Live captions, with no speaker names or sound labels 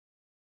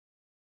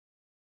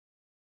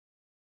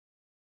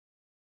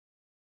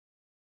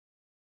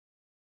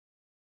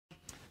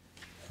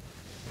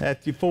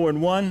Matthew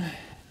 4:1.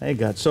 Thank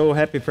God. So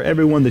happy for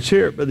everyone that's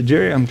here. Brother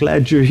Jerry, I'm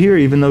glad you're here,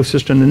 even though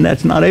Sister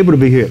Nanette's not able to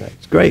be here.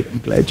 That's great. I'm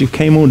glad you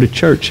came on to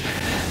church.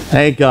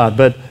 Thank God.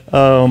 But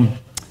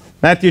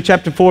Matthew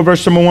chapter 4,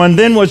 verse number 1.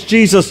 Then was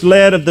Jesus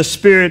led of the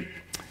Spirit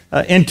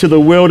into the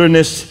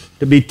wilderness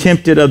to be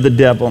tempted of the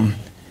devil.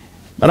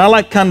 But I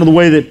like kind of the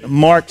way that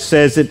Mark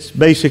says it's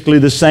basically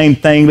the same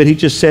thing, but he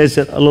just says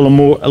it a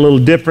little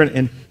different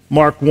in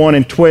Mark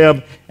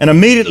 1:12. And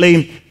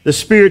immediately the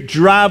Spirit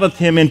driveth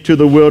him into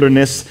the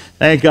wilderness.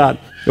 Thank God.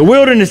 The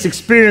wilderness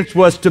experience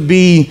was to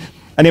be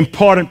an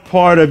important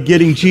part of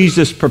getting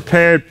Jesus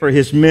prepared for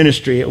his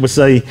ministry. It was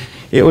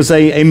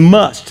a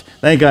must.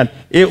 Thank God.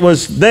 It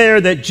was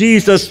there that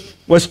Jesus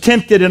was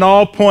tempted in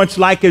all points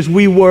like as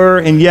we were,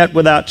 and yet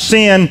without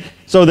sin,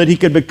 so that he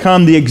could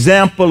become the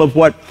example of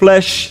what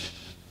flesh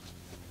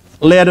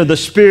led of the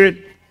Spirit,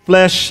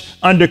 flesh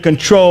under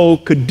control,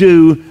 could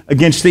do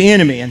against the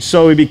enemy. And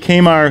so he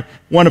became our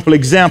wonderful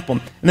example.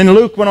 And then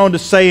Luke went on to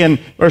say in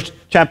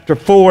chapter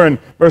 4 and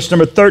verse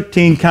number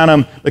 13, kind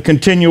of the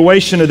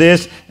continuation of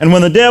this, and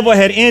when the devil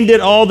had ended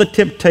all the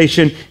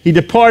temptation, he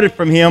departed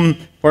from him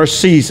for a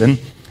season.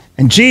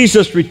 And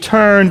Jesus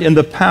returned in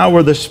the power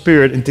of the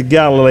Spirit into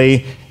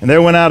Galilee, and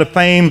there went out a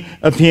fame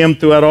of him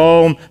throughout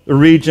all the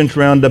regions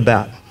round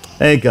about.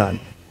 Thank God.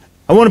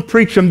 I want to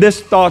preach from this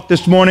thought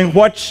this morning.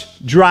 What's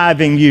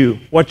driving you?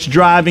 What's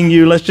driving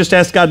you? Let's just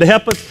ask God to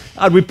help us.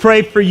 God, we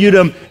pray for you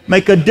to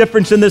make a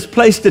difference in this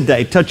place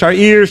today. Touch our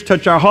ears,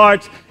 touch our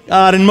hearts,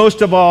 God, and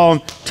most of all,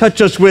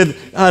 touch us with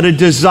a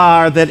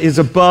desire that is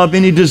above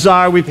any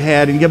desire we've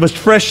had, and give us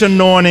fresh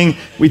anointing.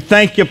 We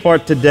thank you for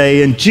it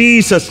today. In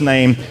Jesus'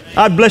 name,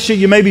 God bless you.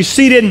 You may be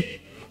seated.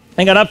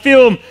 And God, I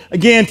feel,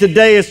 again,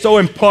 today is so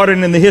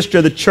important in the history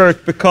of the church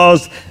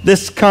because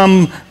this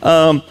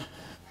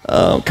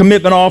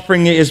commitment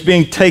offering is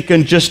being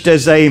taken just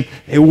as a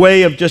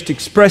way of just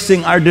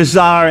expressing our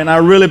desire. And I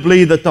really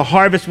believe that the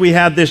harvest we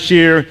have this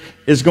year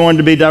is going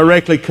to be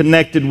directly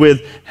connected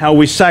with how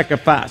we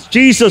sacrifice.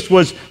 Jesus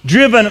was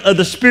driven of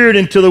the Spirit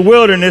into the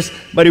wilderness,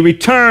 but he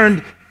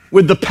returned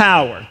with the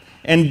power.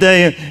 And,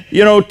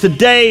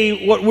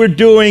 today what we're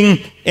doing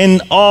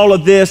in all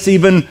of this,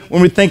 even when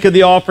we think of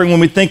the offering, when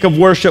we think of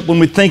worship, when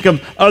we think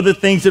of other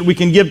things that we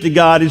can give to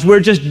God, is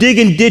we're just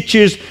digging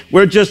ditches,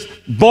 we're just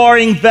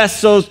boring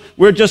vessels,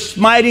 we're just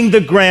smiting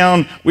the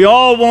ground. We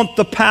all want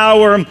the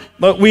power,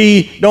 but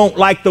we don't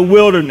like the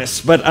wilderness.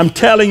 But I'm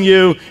telling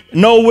you,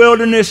 no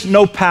wilderness,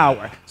 no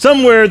power.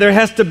 Somewhere there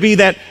has to be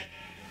that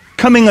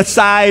coming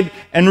aside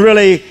and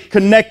really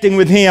connecting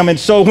with him. And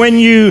so when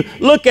you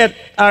look at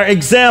our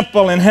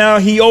example and how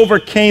he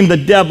overcame the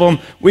devil,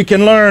 we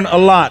can learn a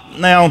lot.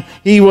 Now,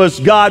 he was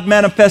God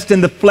manifest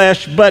in the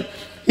flesh, but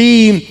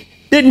he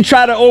didn't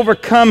try to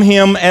overcome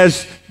him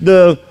as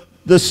the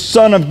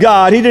Son of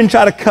God. He didn't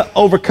try to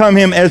overcome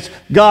him as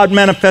God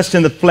manifest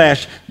in the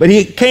flesh, but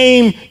he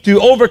came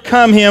to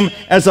overcome him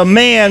as a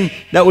man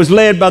that was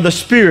led by the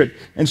Spirit.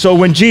 And so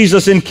when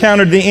Jesus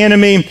encountered the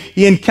enemy,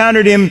 he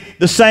encountered him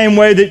the same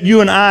way that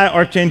you and I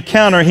are to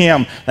encounter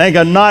him. Thank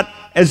God, not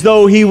as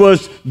though he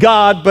was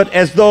God, but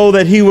as though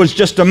that he was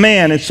just a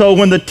man. And so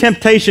when the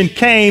temptation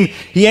came,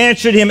 he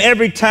answered him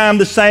every time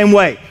the same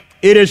way.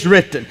 It is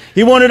written.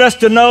 He wanted us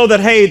to know that,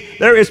 hey,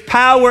 there is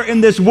power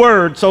in this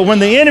word. So when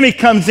the enemy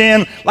comes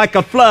in like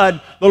a flood,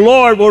 the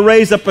Lord will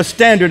raise up a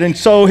standard. And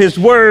so his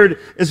word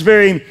is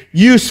very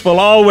useful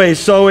always.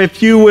 So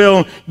if you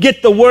will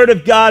get the word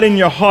of God in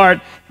your heart,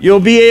 you'll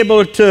be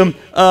able to,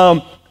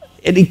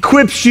 it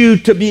equips you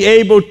to be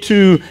able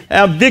to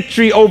have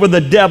victory over the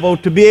devil,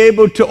 to be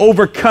able to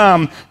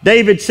overcome.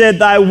 David said,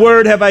 thy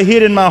word have I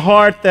hid in my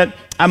heart that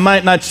I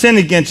might not sin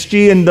against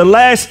you. And the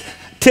last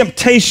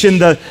temptation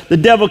the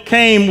devil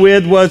came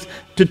with was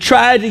to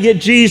try to get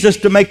Jesus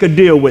to make a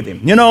deal with him.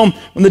 You know,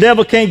 when the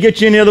devil can't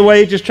get you any other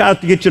way, he just tries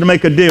to get you to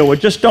make a deal. Well,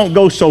 just don't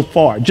go so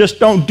far. Just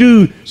don't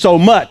do so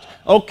much.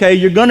 Okay,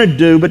 you're going to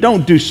do, but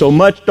don't do so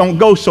much. Don't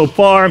go so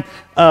far.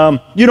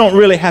 You don't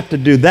really have to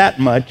do that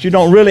much. You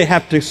don't really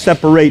have to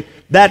separate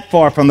that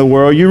far from the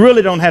world. You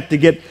really don't have to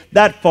get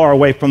that far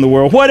away from the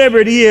world. Whatever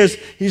it is,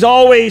 he's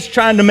always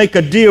trying to make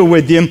a deal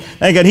with you.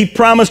 And again, he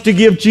promised to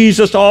give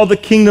Jesus all the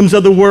kingdoms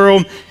of the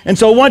world. And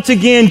so once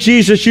again,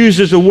 Jesus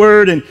uses a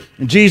word, and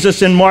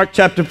Jesus in Mark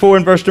chapter 4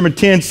 and verse number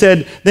 10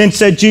 said, then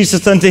said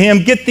Jesus unto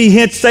him, get thee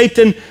hence,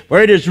 Satan,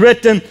 for it is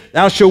written,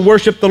 thou shalt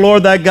worship the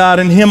Lord thy God,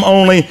 and him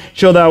only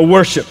shalt thou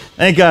worship.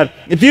 Thank God.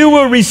 If you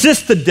will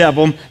resist the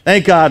devil,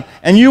 thank God,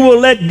 and you will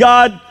let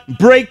God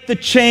break the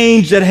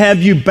chains that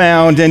have you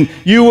bound, and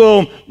you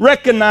will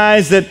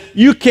recognize that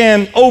you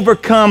can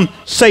overcome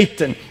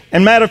Satan.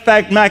 And matter of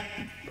fact,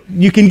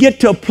 you can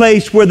get to a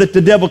place where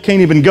the devil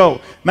can't even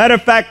go. Matter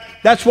of fact,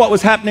 that's what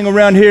was happening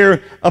around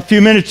here a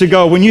few minutes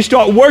ago. When you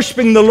start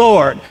worshiping the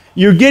Lord,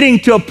 you're getting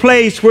to a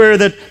place where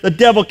the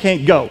devil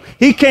can't go.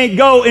 He can't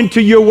go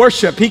into your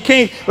worship. He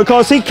can't,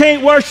 because he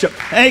can't worship.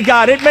 Thank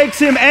God. It makes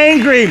him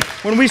angry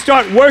when we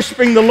start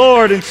worshiping the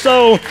Lord. And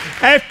so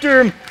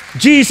after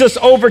Jesus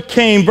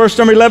overcame. Verse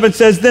number 11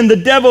 says, then the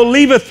devil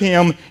leaveth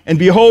him, and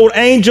behold,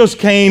 angels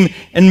came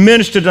and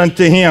ministered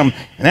unto him.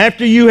 And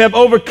after you have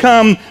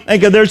overcome,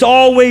 there's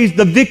always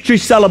the victory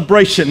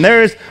celebration.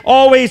 There's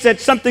always that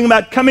something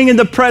about coming in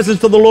the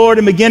presence of the Lord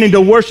and beginning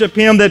to worship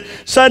him, that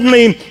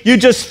suddenly you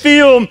just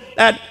feel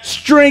that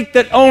strength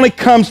that only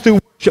comes through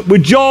worship.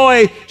 With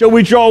joy shall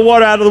we draw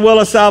water out of the well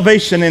of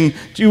salvation, and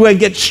you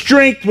get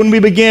strength when we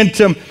begin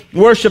to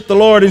worship the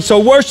Lord. And so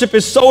worship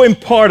is so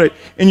important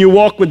in your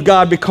walk with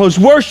God, because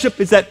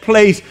worship is that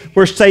place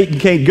where Satan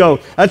can't go.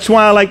 That's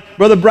why, like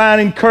Brother Brian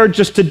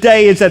encouraged us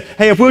today, is that,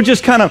 hey, if we'll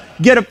just kind of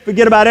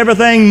forget about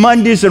everything,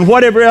 Mondays and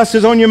whatever else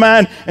is on your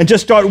mind, and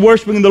just start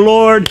worshiping the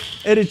Lord,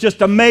 it is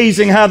just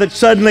amazing how that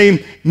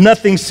suddenly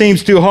nothing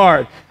seems too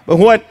hard. But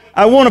what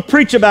I want to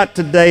preach about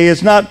today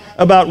is not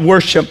about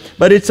worship,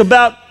 but it's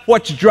about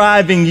what's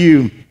driving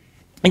you.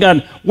 And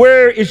God,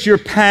 where is your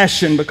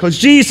passion? Because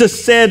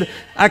Jesus said,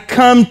 I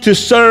come to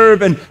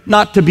serve and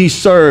not to be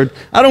served.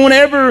 I don't want to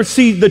ever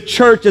see the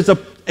church as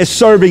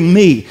serving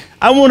me.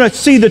 I want to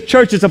see the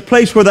church as a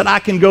place where that I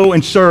can go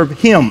and serve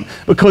him.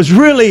 Because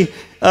really,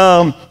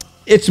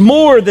 it's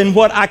more than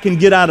what I can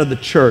get out of the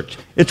church.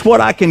 It's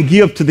what I can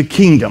give to the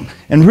kingdom.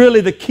 And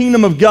really, the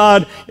kingdom of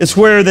God is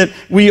where that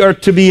we are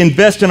to be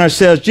investing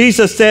ourselves.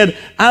 Jesus said,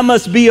 I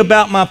must be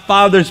about my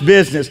Father's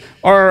business,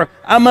 or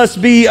I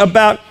must be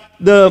about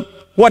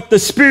what the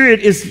Spirit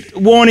is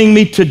wanting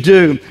me to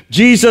do.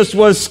 Jesus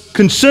was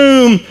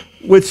consumed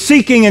with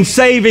seeking and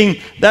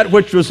saving that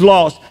which was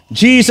lost.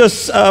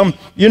 Jesus,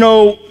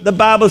 the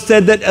Bible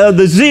said that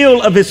the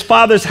zeal of his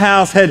Father's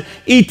house had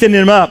eaten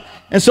him up.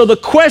 And so the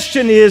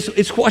question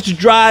is what's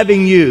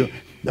driving you?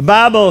 The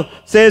Bible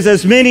says,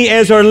 as many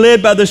as are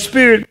led by the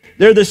Spirit,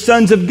 they're the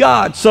sons of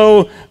God.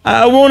 So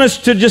I want us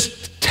to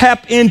just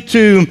tap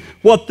into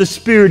what the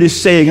Spirit is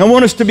saying. I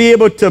want us to be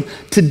able to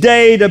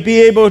today,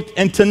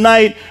 and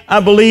tonight, I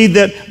believe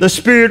that the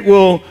Spirit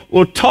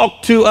will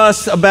talk to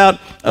us about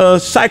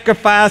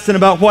sacrifice and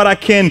about what I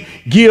can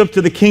give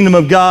to the kingdom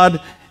of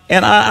God.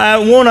 And I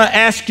want to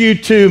ask you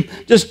to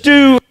just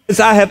do as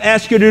I have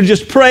asked you to,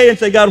 just pray and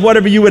say, God,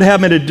 whatever you would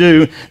have me to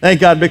do. Thank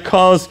God,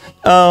 because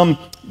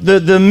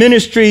the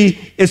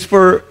ministry is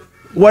for,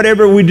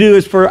 whatever we do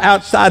is for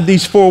outside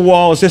these four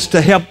walls. It's to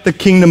help the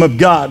kingdom of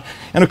God.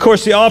 And of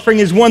course, the offering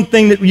is one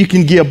thing that you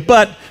can give,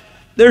 but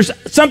there's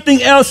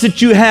something else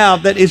that you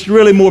have that is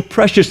really more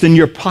precious than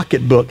your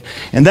pocketbook,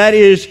 and that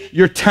is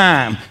your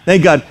time.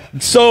 Thank God.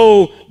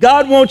 So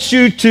God wants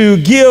you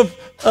to give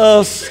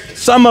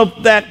some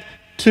of that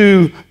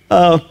to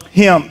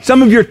him,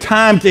 some of your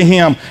time to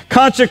him.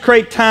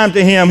 Consecrate time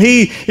to him.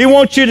 He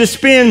wants you to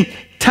spend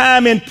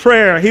time in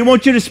prayer. He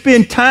wants you to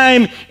spend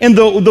time in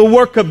the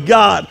work of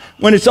God.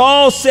 When it's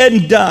all said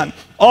and done,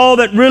 all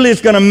that really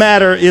is going to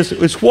matter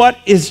is what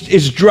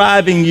is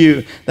driving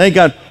you. Thank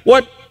God.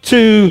 What gets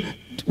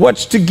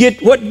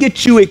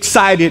you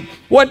excited?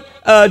 What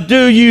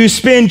do you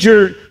spend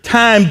your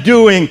time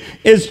doing?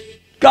 Is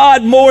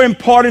God more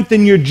important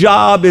than your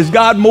job? Is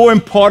God more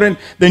important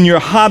than your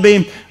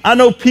hobby? I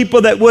know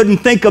people that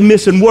wouldn't think of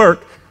missing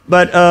work,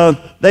 but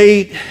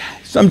they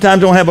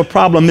sometimes don't have a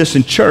problem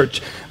missing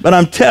church. But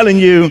I'm telling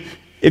you,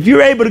 if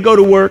you're able to go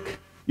to work,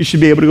 you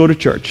should be able to go to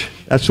church.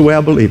 That's the way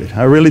I believe it.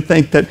 I really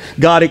think that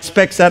God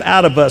expects that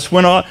out of us.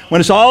 When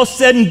it's all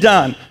said and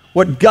done,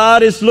 what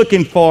God is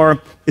looking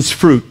for is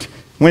fruit.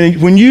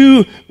 When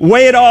you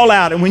weigh it all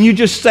out and when you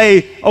just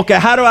say, okay,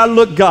 how do I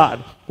look,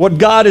 God? What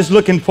God is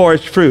looking for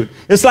is fruit.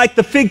 It's like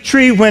the fig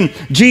tree. When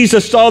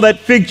Jesus saw that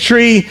fig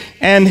tree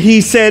and he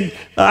said,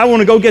 I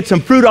want to go get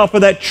some fruit off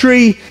of that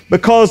tree,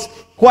 because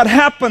what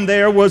happened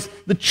there was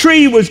the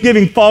tree was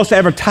giving false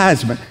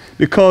advertisement.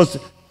 Because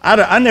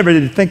I never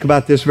did think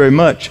about this very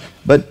much,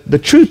 but the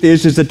truth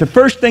is that the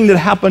first thing that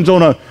happens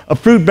on a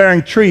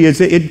fruit-bearing tree is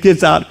it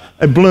gives out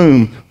a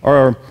bloom,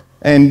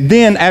 and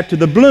then after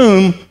the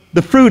bloom,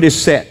 the fruit is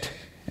set.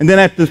 And then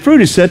after the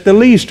fruit is set, the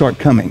leaves start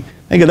coming.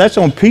 Think of that's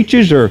on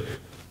peaches or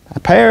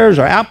pears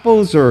or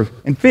apples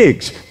and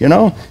figs,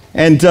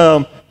 And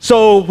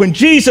so when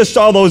Jesus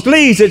saw those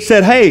leaves, it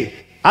said, hey,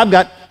 I've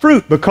got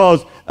fruit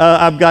because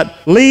I've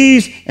got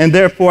leaves, and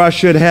therefore I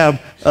should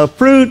have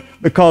fruit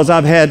because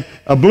I've had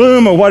a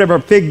bloom, or whatever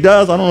a fig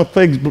does. I don't know if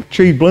fig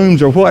tree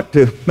blooms or what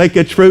to make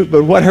its fruit,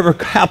 but whatever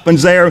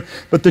happens there.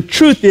 But the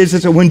truth is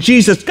that when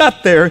Jesus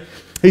got there,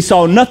 he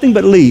saw nothing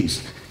but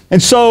leaves.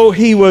 And so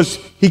he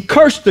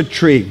cursed the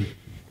tree,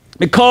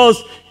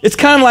 because it's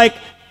kind of like,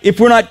 if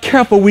we're not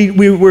careful,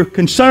 we're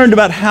concerned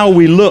about how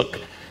we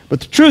look. But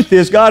the truth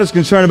is, God is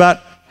concerned about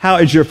how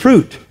is your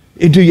fruit.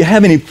 Do you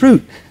have any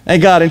fruit?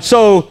 Thank God. And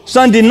so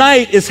Sunday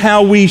night is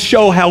how we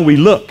show how we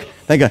look.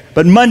 Thank God.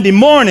 But Monday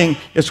morning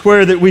is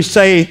where that we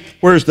say,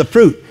 where's the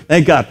fruit?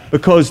 Thank God.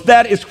 Because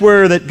that is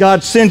where that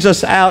God sends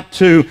us out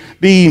to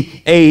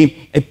be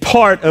a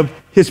part of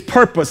his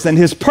purpose. And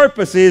his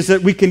purpose is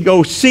that we can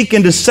go seek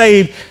and to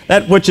save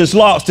that which is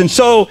lost. And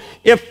so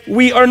if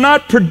we are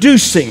not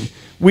producing,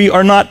 we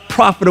are not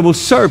profitable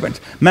servants.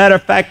 Matter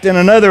of fact, in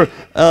another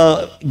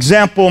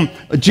example,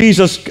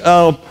 Jesus,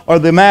 or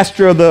the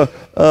master of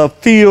the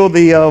field,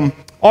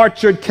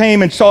 orchard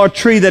came and saw a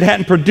tree that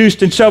hadn't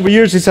produced in several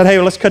years. He said, hey,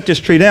 well, let's cut this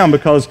tree down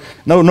because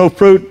no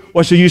fruit.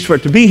 What's the use for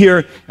it to be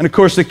here? And of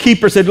course, the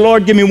keeper said,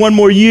 Lord, give me one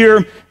more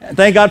year. And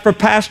thank God for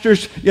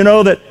pastors,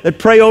 that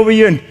pray over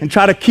you and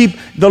try to keep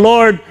the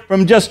Lord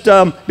from just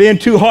being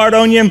too hard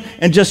on you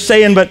and just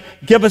saying, but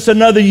give us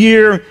another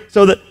year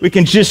so that we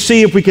can just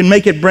see if we can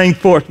make it bring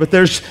forth. But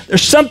there's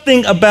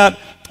something about,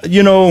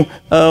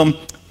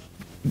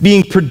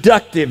 being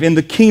productive in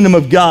the kingdom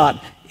of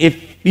God.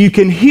 If you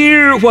can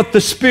hear what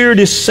the Spirit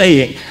is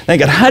saying, thank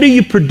God, how do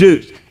you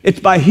produce? It's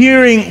by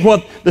hearing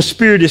what the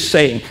Spirit is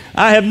saying.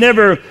 I have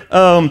never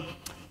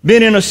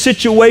been in a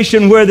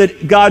situation where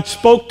that God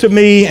spoke to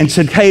me and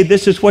said, hey,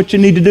 this is what you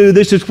need to do.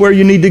 This is where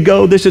you need to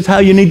go. This is how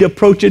you need to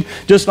approach it.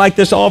 Just like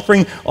this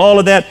offering, all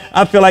of that.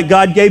 I feel like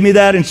God gave me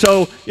that. And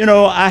so,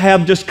 I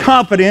have just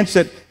confidence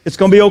that it's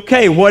going to be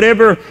okay.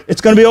 Whatever, it's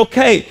going to be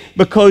okay.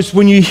 Because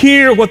when you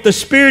hear what the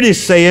Spirit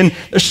is saying,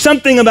 there's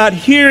something about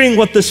hearing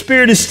what the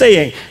Spirit is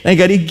saying. Thank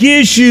God. It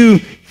gives you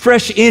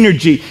fresh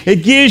energy.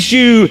 It gives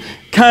you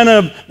kind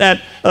of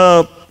that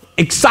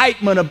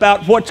excitement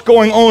about what's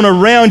going on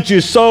around you.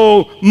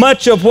 So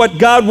much of what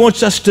God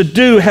wants us to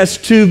do has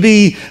to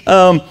be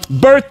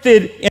birthed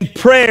in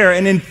prayer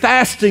and in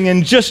fasting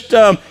and just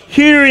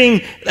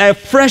hearing a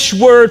fresh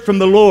word from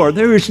the Lord.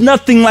 There is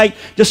nothing like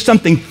just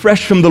something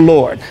fresh from the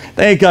Lord.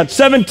 Thank God.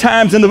 7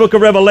 times in the book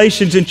of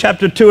Revelations in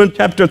chapter 2 and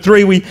chapter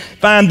 3, we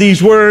find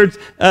these words,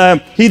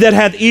 he that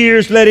hath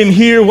ears, let him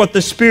hear what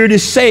the Spirit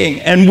is saying.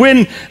 And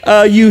when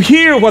you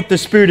hear what the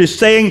Spirit is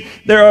saying,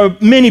 there are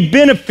many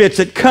benefits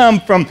that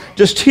come from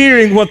just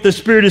hearing what the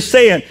Spirit is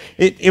saying.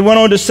 It went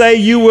on to say,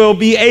 you will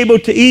be able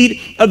to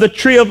eat of the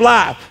tree of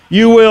life.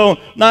 You will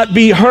not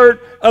be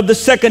hurt of the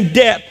second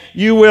death.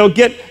 You will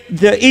get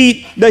to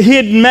eat the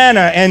hidden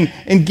manna and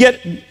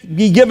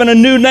be given a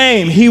new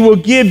name. He will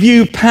give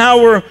you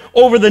power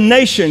over the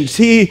nations.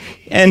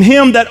 And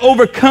him that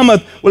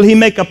overcometh will he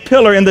make a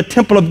pillar in the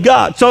temple of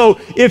God. So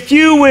if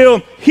you will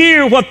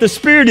hear what the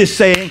Spirit is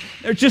saying,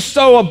 there's just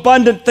so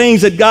abundant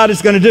things that God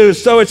is going to do.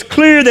 So it's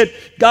clear that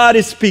God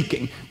is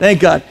speaking. Thank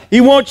God.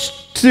 He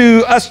wants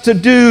us to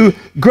do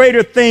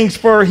greater things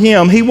for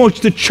him. He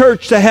wants the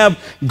church to have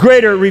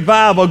greater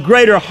revival,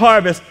 greater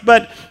harvest.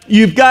 But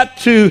you've got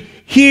to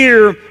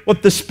hear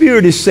what the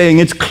Spirit is saying.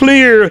 It's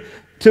clear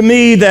to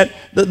me that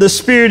the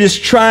Spirit is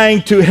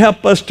trying to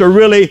help us to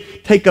really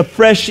take a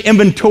fresh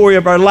inventory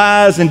of our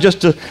lives and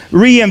just to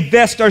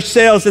reinvest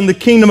ourselves in the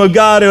kingdom of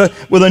God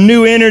with a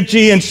new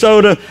energy. And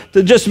so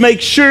to just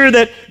make sure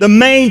that the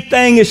main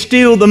thing is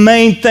still the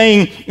main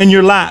thing in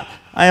your life.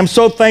 I am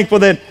so thankful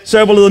that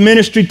several of the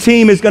ministry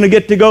team is going to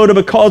get to go to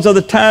Because of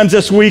the Times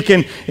this week,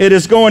 and it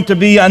is going to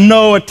be, I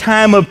know, a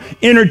time of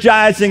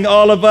energizing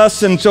all of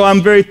us, and so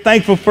I'm very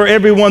thankful for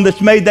everyone that's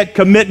made that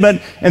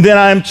commitment. And then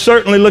I'm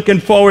certainly looking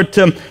forward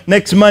to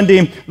next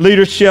Monday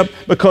leadership,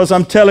 because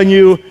I'm telling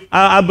you,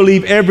 I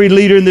believe every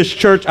leader in this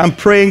church, I'm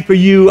praying for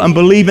you. I'm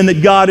believing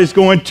that God is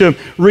going to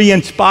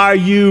re-inspire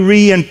you,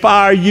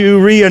 re-fire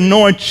you,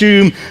 re-anoint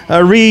you,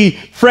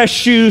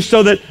 refresh you,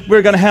 so that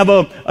we're going to have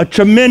a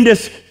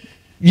tremendous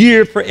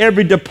year for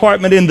every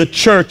department in the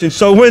church. And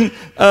so when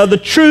the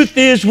truth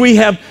is we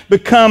have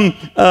become,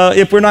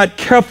 if we're not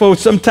careful,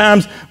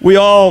 sometimes we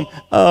all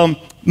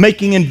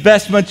making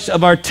investments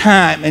of our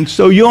time. And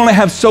so you only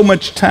have so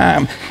much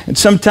time. And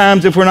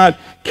sometimes if we're not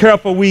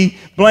careful, we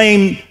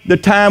blame the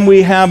time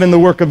we have in the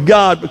work of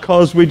God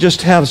because we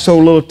just have so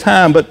little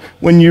time. But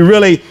when you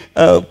really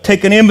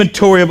take an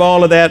inventory of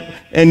all of that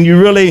and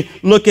you really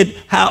look at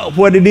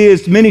what it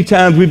is, many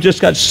times we've just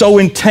got so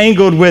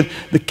entangled with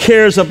the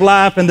cares of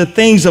life and the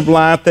things of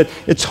life that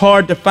it's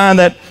hard to find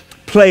that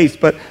place.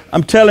 But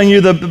I'm telling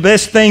you, the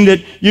best thing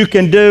that you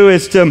can do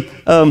is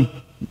to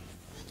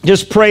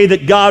just pray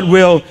that God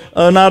will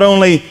not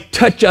only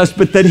touch us,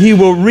 but that he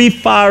will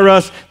refire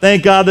us.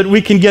 Thank God that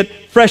we can get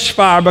fresh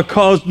fire,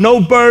 because no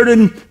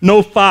burden,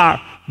 no fire.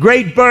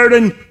 Great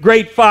burden,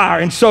 great fire.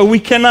 And so we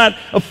cannot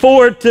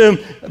afford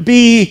to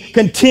be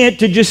content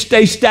to just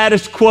stay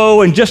status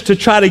quo and just to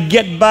try to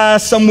get by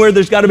somewhere.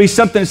 There's got to be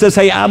something that says,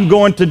 hey, I'm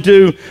going to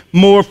do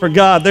more for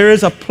God. There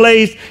is a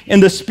place in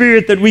the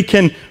Spirit that we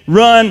can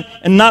run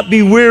and not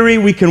be weary.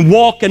 We can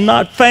walk and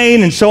not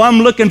faint. And so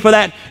I'm looking for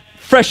that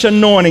fresh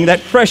anointing, that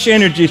fresh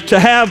energy, to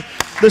have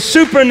the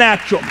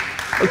supernatural.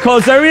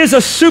 Because there is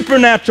a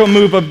supernatural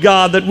move of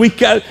God that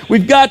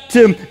we've got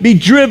to be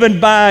driven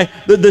by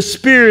the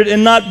Spirit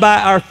and not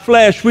by our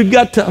flesh. We've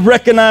got to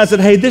recognize that,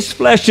 hey, this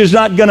flesh is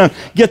not going to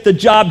get the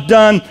job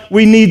done.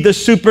 We need the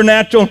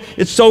supernatural.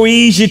 It's so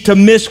easy to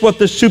miss what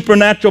the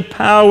supernatural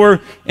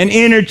power and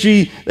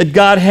energy that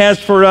God has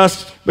for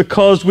us,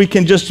 because we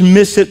can just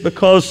miss it,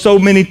 because so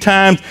many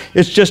times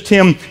it's just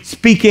him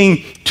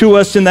speaking to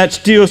us in that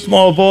still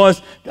small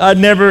voice. God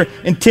never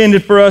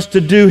intended for us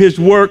to do his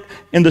work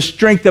in the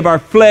strength of our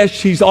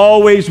flesh. He's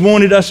always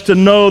wanted us to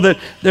know that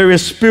there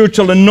is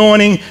spiritual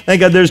anointing.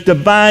 Thank God there's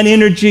divine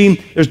energy,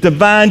 there's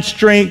divine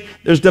strength,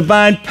 there's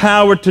divine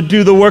power to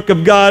do the work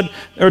of God.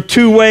 There are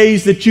 2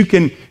 ways that you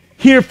can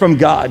hear from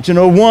God.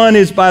 One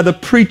is by the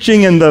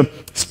preaching and the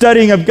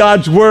studying of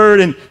God's word,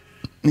 and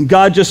and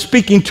God just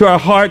speaking to our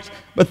hearts.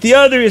 But the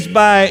other is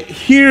by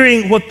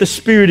hearing what the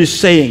Spirit is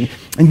saying,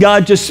 and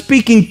God just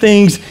speaking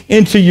things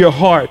into your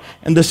heart.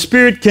 And the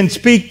Spirit can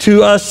speak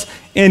to us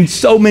in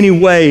so many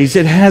ways.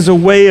 It has a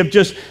way of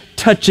just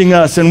touching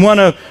us. And one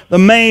of the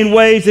main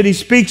ways that he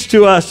speaks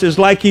to us is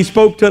like he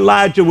spoke to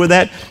Elijah with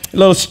that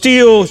little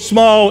still,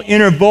 small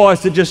inner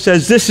voice that just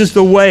says, this is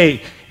the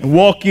way, and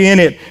walk you in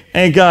it.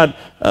 And God,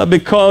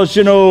 because,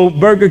 you know,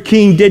 Burger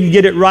King didn't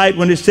get it right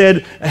when it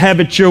said, have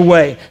it your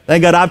way.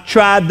 Thank God, I've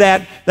tried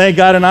that, thank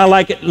God, and I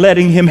like it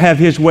letting him have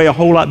his way a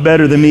whole lot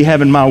better than me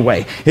having my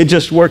way. It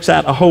just works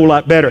out a whole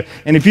lot better.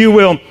 And if you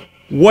will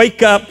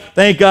wake up,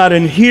 thank God,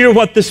 and hear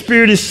what the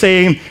Spirit is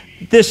saying,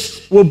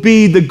 this will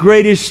be the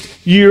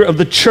greatest year of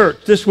the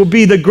church. This will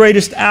be the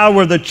greatest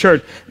hour of the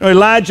church. You know,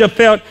 Elijah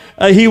felt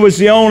he was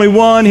the only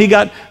one. He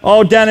got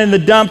all down in the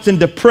dumps and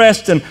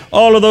depressed and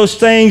all of those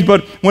things.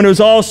 But when it was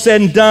all said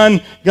and done,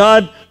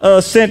 God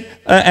sent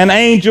an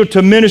angel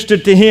to minister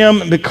to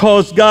him,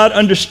 because God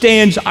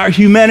understands our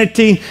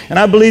humanity. And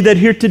I believe that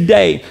here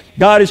today,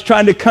 God is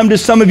trying to come to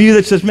some of you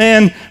that says,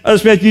 man,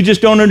 Smith, you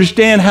just don't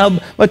understand how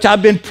much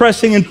I've been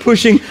pressing and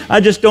pushing. I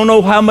just don't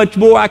know how much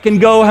more I can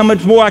go, how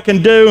much more I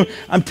can do.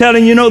 I'm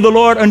telling you, the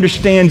Lord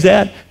understands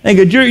that. Thank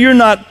God, you're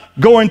not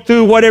going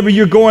through whatever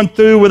you're going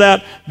through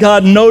without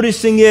God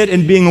noticing it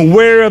and being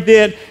aware of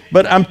it.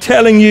 But I'm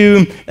telling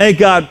you, thank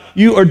God,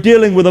 you are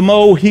dealing with a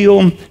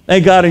molehill,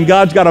 thank God, and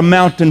God's got a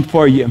mountain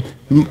for you.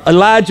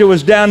 Elijah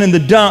was down in the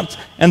dumps,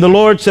 and the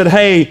Lord said,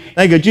 hey,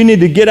 thank God, you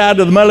need to get out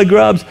of the mully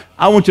grubs.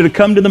 I want you to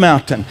come to the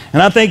mountain.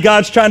 And I think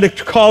God's trying to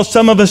call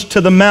some of us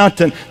to the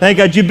mountain. Thank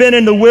God, you've been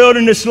in the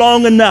wilderness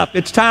long enough.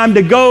 It's time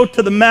to go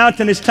to the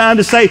mountain. It's time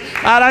to say,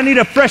 God, I need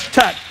a fresh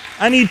touch.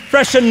 I need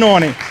fresh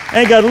anointing.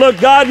 Thank God, look,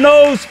 God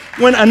knows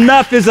when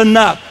enough is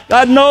enough.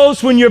 God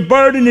knows when your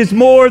burden is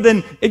more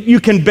than you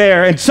can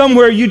bear. And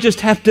somewhere you just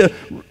have to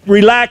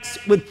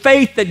relax with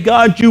faith that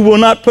God, you will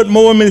not put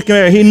more than you can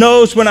bear. He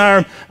knows when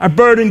our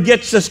burden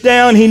gets us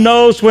down. He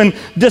knows when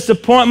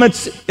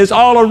disappointments is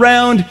all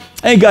around.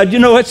 Hey God,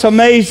 it's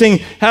amazing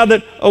how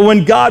that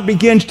when God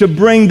begins to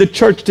bring the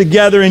church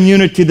together in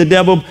unity, the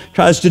devil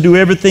tries to do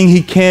everything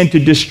he can to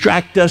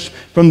distract us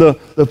from the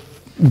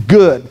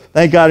good,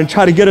 thank God, and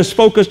try to get us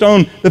focused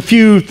on the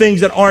few things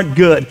that aren't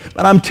good.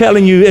 But I'm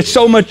telling you, it's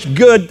so much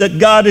good that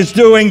God is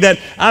doing that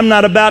I'm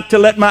not about to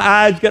let my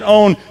eyes get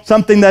on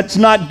something that's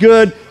not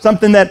good,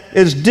 something that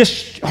is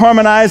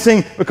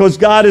disharmonizing, because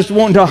God is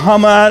wanting to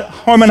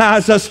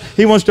harmonize us.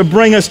 He wants to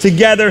bring us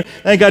together.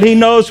 Thank God, he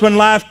knows when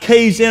life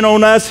caves in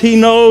on us. He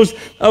knows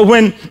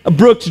when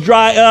brooks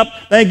dry up,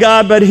 thank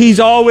God, but he's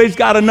always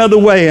got another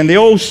way. And the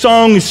old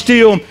song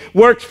still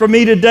works for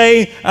me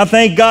today. I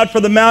thank God for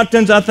the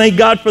mountains. I thank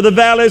God for the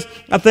valleys.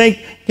 I thank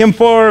him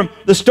for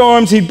the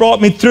storms he brought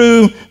me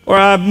through, or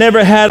I've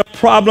never had a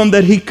problem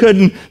that he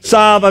couldn't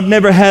solve. I've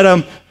never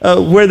had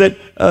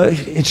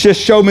it's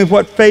just showed me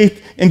what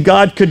faith in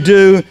God could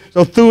do.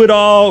 So through it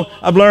all,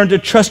 I've learned to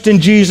trust in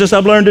Jesus.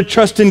 I've learned to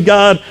trust in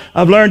God.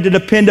 I've learned to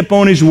depend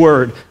upon his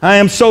word. I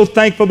am so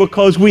thankful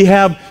because we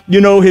have,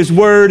 his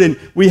word, and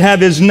we have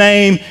his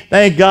name,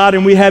 thank God,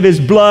 and we have his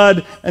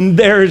blood, and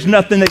there is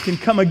nothing that can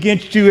come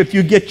against you if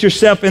you get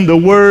yourself in the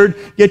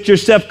word, get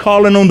yourself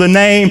calling on the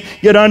name,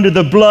 get under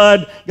the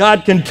blood.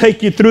 God can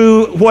take you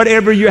through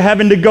whatever you're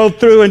having to go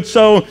through. And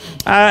so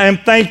I am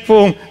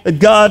thankful that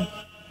God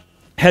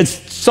has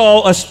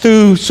saw us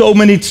through so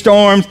many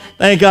storms,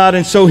 thank God,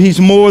 and so he's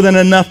more than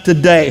enough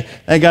today.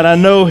 Thank God, I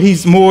know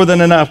he's more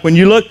than enough. When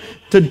you look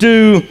to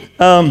do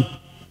at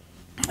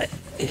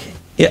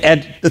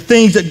the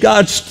things that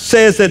God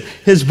says that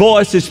his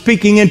voice is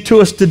speaking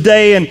into us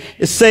today and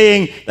is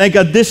saying, thank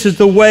God, this is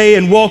the way,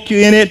 and walk you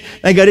in it.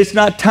 Thank God, it's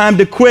not time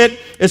to quit.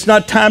 It's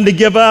not time to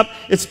give up.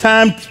 It's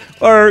time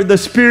for the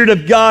Spirit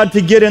of God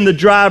to get in the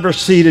driver's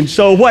seat. And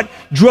so what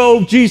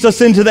drove Jesus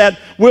into that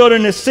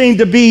wilderness seemed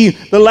to be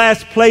the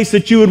last place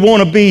that you would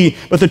want to be.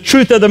 But the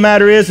truth of the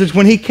matter is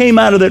when he came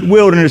out of that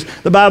wilderness,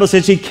 the Bible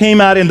says he came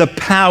out in the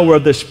power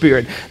of the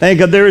Spirit. Thank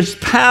God, there is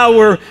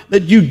power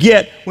that you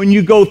get when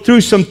you go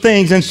through some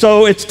things. And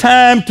so it's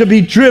time to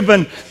be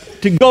driven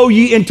to go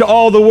ye into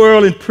all the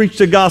world and preach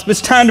the gospel. It's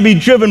time to be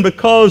driven,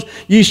 because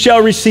ye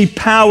shall receive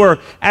power.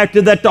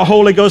 After that, the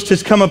Holy Ghost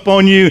has come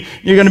upon you.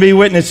 You're going to be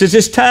witnesses.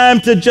 It's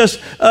time to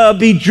just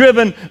be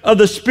driven of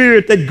the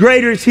Spirit, that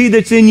greater is he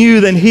that's in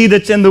you than he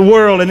that's in the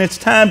world. And it's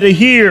time to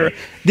hear,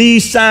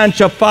 these signs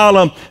shall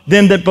follow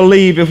them that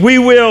believe. If we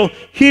will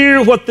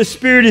hear what the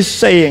Spirit is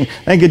saying,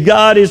 and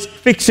God is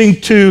fixing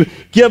to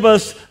give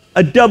us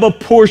a double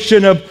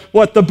portion of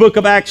what the book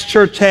of Acts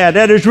church had.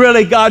 That is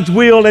really God's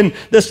will in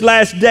this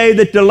last day,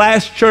 that the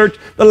last church,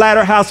 the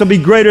latter house, will be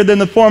greater than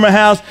the former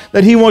house,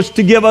 that he wants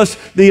to give us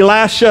the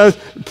Elisha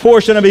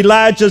portion of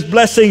Elijah's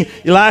blessing.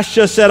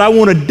 Elisha said, I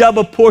want a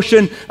double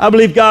portion. I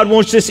believe God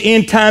wants this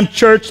end time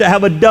church to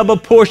have a double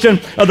portion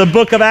of the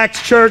book of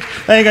Acts church.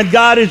 And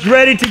God is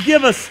ready to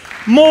give us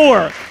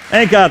more.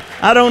 Thank God.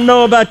 I don't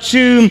know about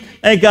you,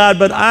 thank God,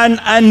 but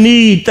I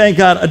need, thank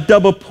God, a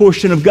double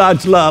portion of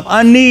God's love.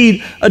 I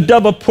need a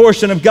double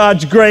portion of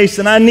God's grace,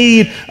 and I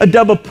need a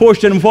double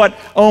portion of what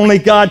only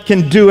God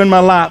can do in my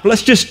life.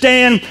 Let's just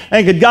stand.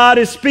 Thank God. God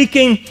is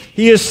speaking.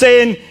 He is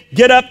saying,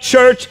 get up,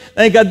 church.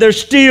 Thank God.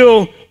 There's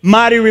still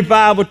mighty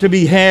revival to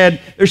be had.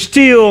 There's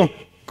still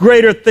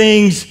greater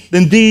things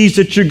than these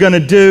that you're going to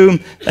do.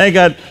 Thank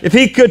God. If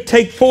he could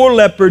take 4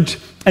 leopards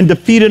and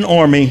defeat an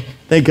army,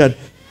 thank God.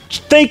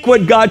 Think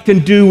what God can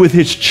do with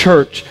his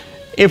church.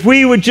 If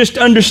we would just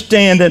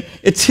understand that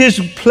it's his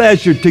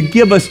pleasure to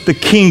give us the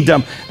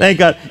kingdom. Thank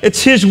God.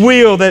 It's his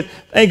will that,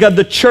 thank God,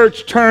 the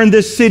church turned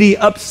this city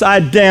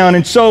upside down.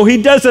 And so he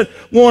doesn't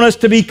want us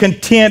to be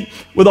content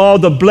with all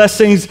the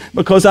blessings,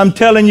 because I'm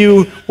telling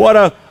you what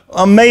a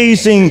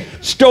amazing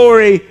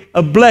story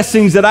of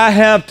blessings that I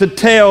have to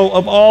tell,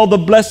 of all the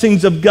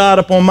blessings of God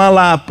upon my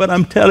life. But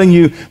I'm telling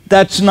you,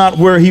 that's not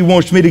where he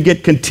wants me to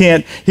get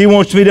content. He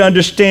wants me to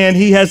understand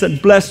he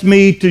hasn't blessed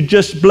me to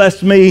just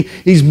bless me.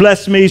 He's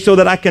blessed me so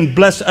that I can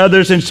bless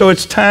others. And so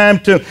it's time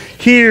to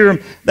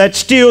hear that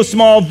still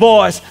small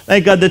voice,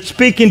 thank God, that's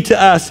speaking to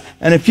us.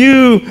 And if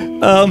you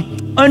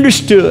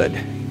understood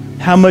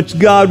how much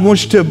God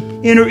wants to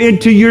enter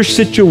into your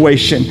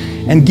situation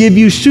and give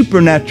you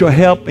supernatural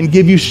help and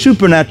give you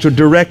supernatural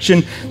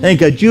direction,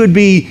 thank God, you would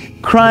be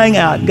crying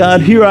out,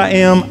 God, here I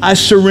am. I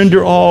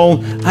surrender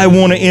all. I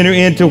want to enter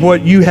into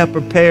what you have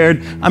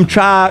prepared. I'm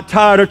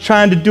tired of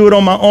trying to do it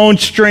on my own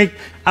strength.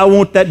 I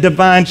want that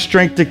divine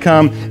strength to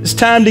come. It's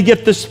time to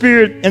get the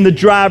Spirit in the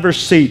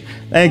driver's seat,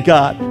 thank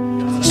God.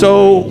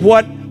 So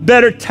what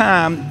better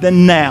time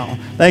than now?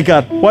 Thank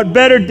God. What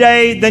better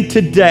day than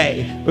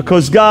today?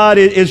 Because God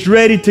is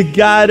ready to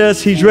guide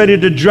us. He's ready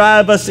to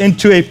drive us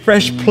into a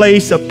fresh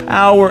place of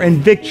power and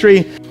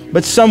victory.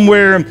 But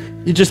somewhere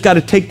you just got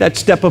to take that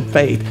step of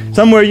faith.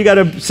 Somewhere you got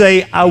to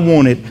say, I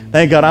want it.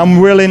 Thank God. I'm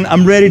willing.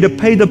 I'm ready to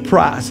pay the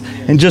price.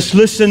 And just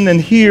listen and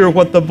hear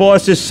what the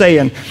voice is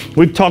saying.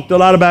 We've talked a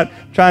lot about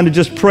trying to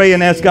just pray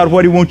and ask God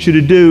what he wants you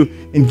to do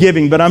in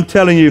giving. But I'm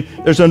telling you,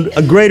 there's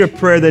a greater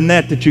prayer than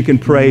that you can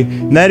pray.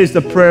 And that is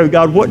the prayer of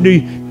God. What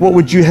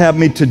would you have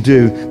me to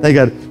do? Thank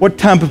God. What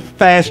type of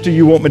fast do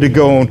you want me to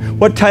go on?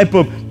 What type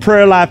of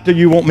prayer life do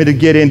you want me to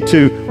get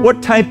into?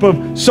 What type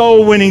of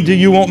soul winning do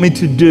you want me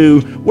to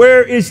do?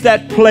 Where is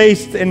that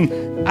place?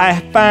 And I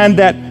find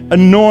that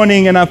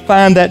anointing and I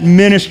find that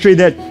ministry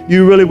that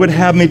you really would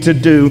have me to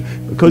do.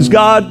 Because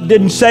God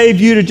didn't save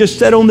you to just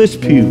sit on this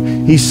pew.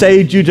 He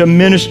saved you to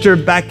minister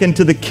back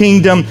into the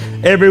kingdom.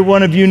 Every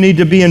one of you need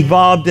to be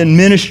involved in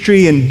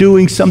ministry and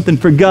doing something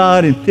for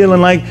God and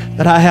feeling like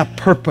that I have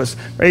purpose.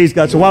 Praise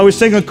God. So while we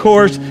sing a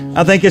chorus,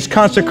 I think it's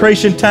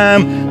consecration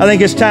time. I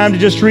think it's time to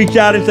just reach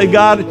out and say,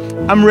 God,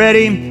 I'm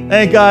ready.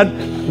 Thank God.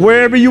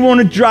 Wherever you want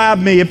to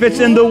drive me, if it's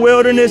in the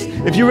wilderness,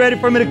 if you're ready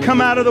for me to come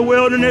out of the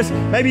wilderness,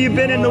 maybe you've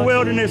been in the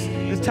wilderness,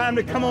 it's time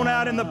to come on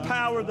out in the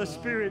power of the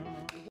Spirit.